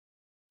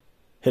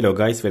Hello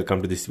guys,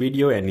 welcome to this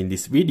video, and in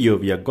this video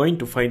we are going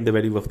to find the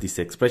value of this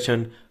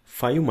expression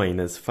 5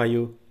 minus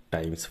 5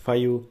 times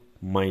 5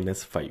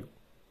 minus 5.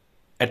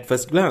 At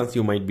first glance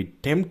you might be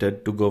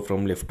tempted to go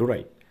from left to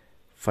right.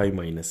 5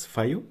 minus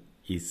 5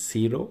 is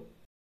 0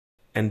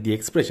 and the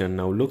expression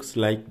now looks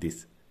like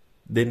this.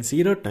 Then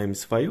 0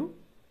 times 5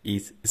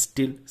 is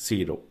still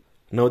 0.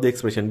 Now the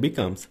expression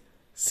becomes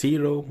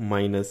 0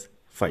 minus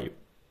 5.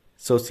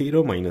 So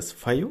 0 minus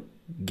 5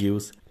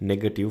 gives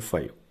negative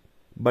 5.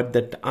 But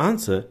that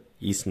answer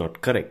is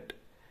not correct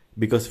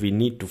because we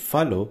need to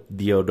follow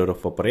the order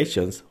of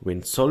operations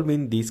when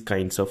solving these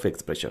kinds of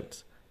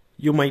expressions.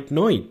 You might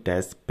know it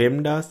as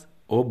PEMDAS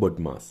or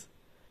BODMAS.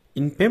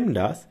 In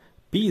PEMDAS,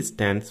 P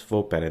stands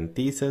for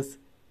parentheses,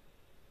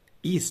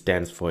 E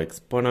stands for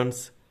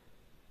exponents,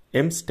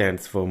 M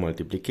stands for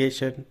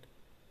multiplication,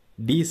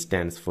 D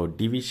stands for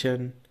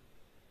division,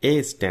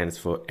 A stands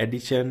for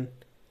addition,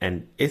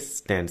 and S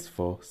stands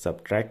for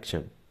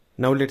subtraction.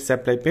 Now let's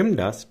apply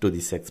PEMDAS to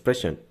this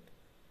expression.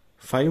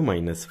 5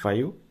 minus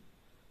 5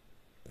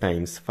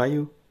 times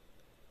 5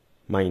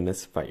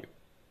 minus 5.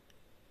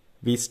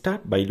 We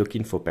start by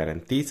looking for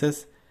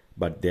parentheses,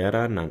 but there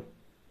are none.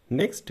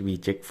 Next we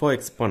check for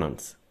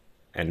exponents,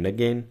 and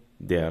again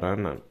there are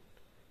none.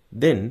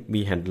 Then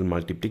we handle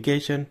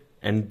multiplication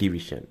and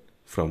division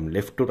from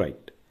left to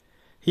right.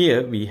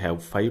 Here we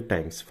have 5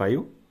 times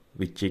 5,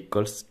 which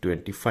equals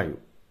 25.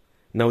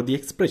 Now the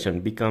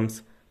expression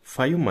becomes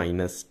 5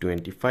 minus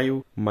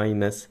 25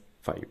 minus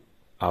 5.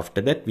 After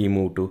that we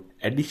move to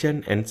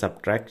addition and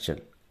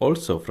subtraction,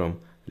 also from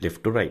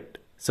left to right.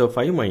 So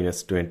 5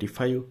 minus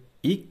 25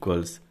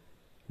 equals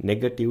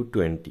negative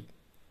 20.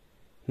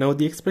 Now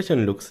the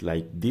expression looks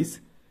like this,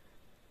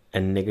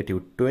 and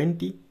negative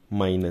 20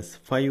 minus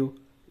 5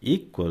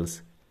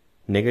 equals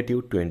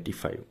negative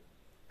 25.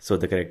 So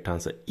the correct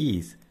answer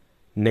is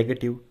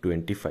negative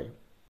 25.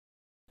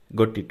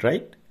 Got it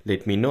right?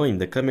 Let me know in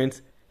the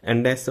comments.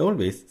 And as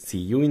always, see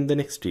you in the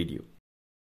next video.